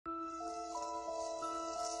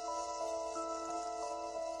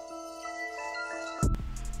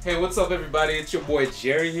Hey, what's up everybody? It's your boy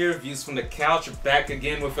Jerry here, Views from the Couch, back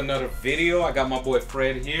again with another video. I got my boy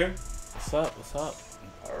Fred here. What's up? What's up?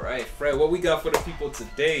 Alright, Fred, what we got for the people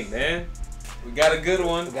today, man? We got a good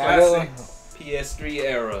one. Classic PS3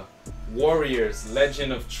 era. Warriors,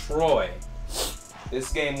 Legend of Troy.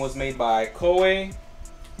 This game was made by Koei.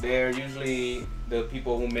 They're usually the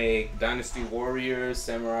people who make Dynasty Warriors,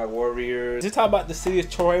 Samurai Warriors. Just talk about the city of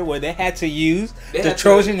Troy where they had to use the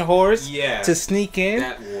Trojan horse to sneak in.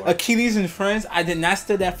 Achilles and Friends. I did not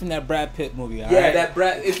steal that from that Brad Pitt movie. Right? That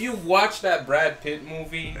Brad. If you watch that Brad Pitt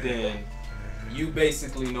movie, then you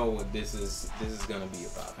basically know what this is gonna be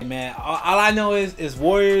about. Man, all I know is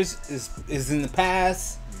Warriors is in the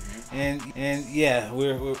past, and yeah,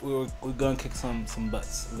 we're gonna kick some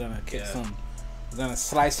butts. We're gonna kick some. We're gonna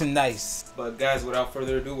slice and dice. But guys, without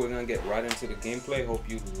further ado, we're gonna get right into the gameplay. Hope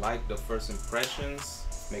you like the first impressions.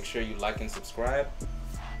 Make sure you like and subscribe.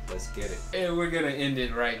 Let's get it. And we're gonna end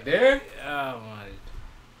it right there. Oh my.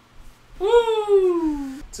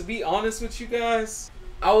 Woo! To be honest with you guys,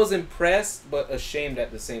 I was impressed but ashamed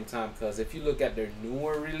at the same time, because if you look at their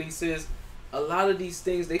newer releases, a lot of these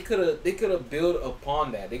things they could have built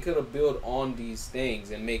upon that. They could have built on these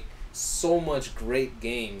things and make so much great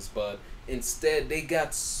games, but instead they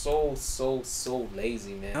got so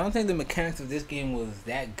lazy, man. I don't think the mechanics of this game was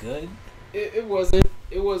that good. It wasn't.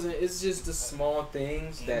 It's just the small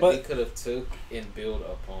things that they could have took and built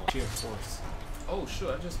upon. Sheer force. Oh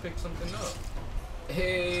sure, I just picked something up.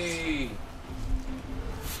 Hey,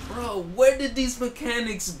 bro, where did these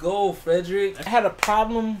mechanics go, Frederick? I had a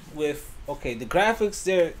problem with the graphics.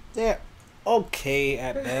 They're okay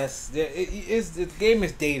at best. The game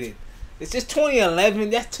is dated. It's just 2011.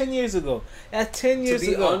 That's 10 years ago. That's 10 years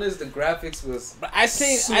ago. To be honest, the graphics was I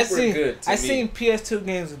seen PS2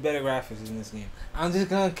 games with better graphics in this game. I'm just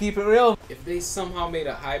gonna keep it real. If they somehow made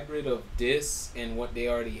a hybrid of this and what they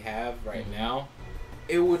already have right now,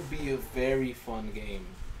 it would be a very fun game.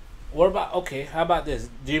 What about how about this?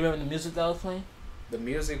 Do you remember the music that I was playing? The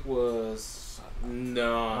music was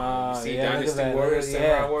Dynasty Warriors,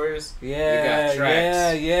 Samurai Warriors. Yeah, you got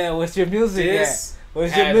tracks. Yeah. What's your music? This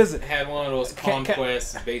What's your music? Had one of those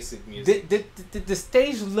conquest basic music. Did the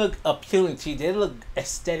stage look appealing to you? Did it look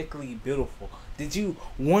aesthetically beautiful? Did you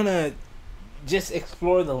wanna just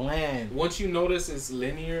explore the land? Once you notice it's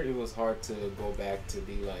linear, it was hard to go back to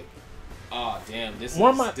be like, oh damn, this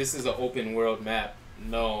is an open world map.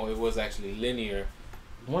 No, it was actually linear.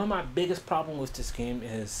 One of my biggest problems with this game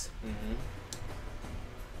is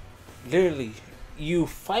literally you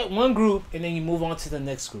fight one group and then you move on to the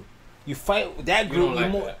next group. You fight that group.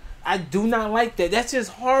 That. I do not like that. That's just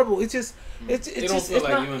horrible. It's just it's you don't feel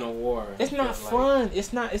like you're in a war. It's not fun. Like,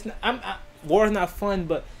 it's not. War is not fun,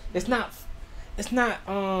 but it's not. It's not.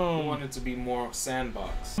 You want it to be more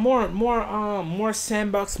sandbox. More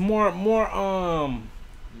sandbox. More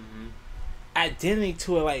identity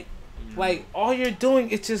to it. Like all you're doing,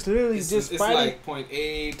 it's just literally it's fighting. It's like point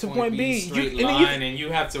A to point B straight line, and you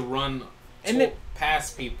have to run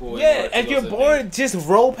past people. Yeah, if you're bored, just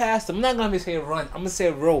roll past them. I'm not gonna say run. I'm gonna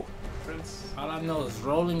say roll. All I know is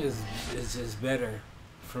rolling is just better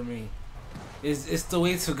for me. It's the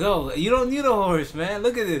way to go. You don't need a horse, man.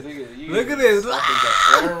 Look at this. Look at this.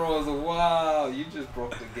 Wow, you just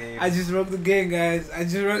broke the game. I just broke the game, guys. I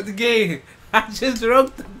just broke the game. I just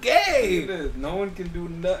broke the game. Look at this. No one can do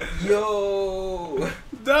nothing. Yo.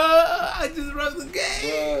 Duh, I just broke the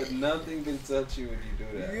game. Bro, nothing can touch you when you do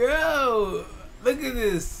that. Yo, look at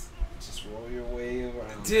this. Just roll your way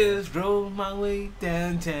around. Just roll my way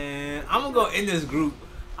downtown. I'm gonna go in this group.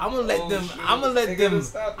 I'm gonna let them. I'm gonna let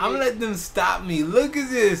them stop me. Look at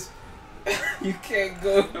this. You can't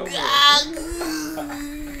go nowhere.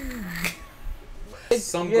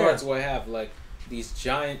 Some guards will have like these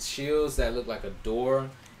giant shields that look like a door,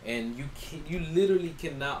 and you literally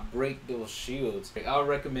cannot break those shields. I would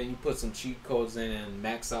recommend you put some cheat codes in and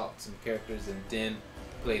max out some characters and then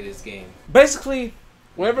play this game. Basically,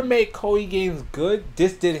 whoever made Koei games good,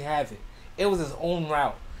 this didn't have it. It was its own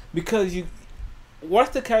route, because what's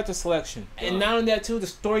the character selection? And not only that too, the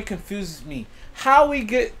story confuses me. How we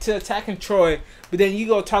get to attacking Troy, but then you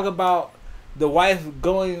go talk about the wife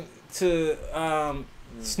going to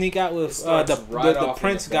sneak out with the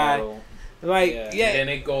prince guy. Like and then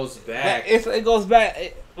it goes back. It goes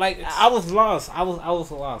back. I was lost. I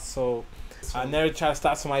was lost. So I never try to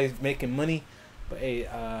stop somebody making money. But hey,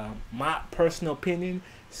 my personal opinion: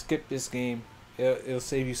 skip this game. It'll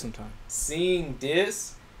save you some time. Seeing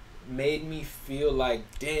this made me feel like,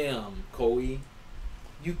 damn, Koei,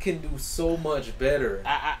 you can do so much better.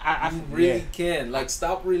 I you really can. Like,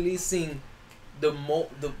 stop releasing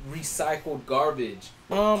the recycled garbage.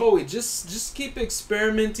 Chloe, just keep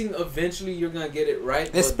experimenting. Eventually, you're gonna get it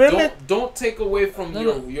right. But don't take away from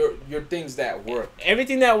your things that work.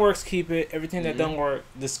 Everything that works, keep it. Everything that don't work,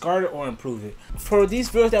 discard it or improve it. For these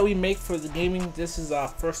videos that we make for the gaming, this is our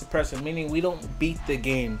first impression. Meaning we don't beat the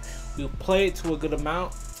game. We play it to a good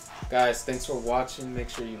amount. Guys, thanks for watching. Make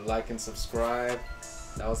sure you like and subscribe.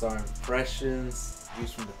 That was our impressions.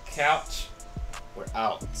 Views from the couch. We're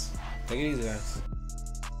out. Take it easy, guys.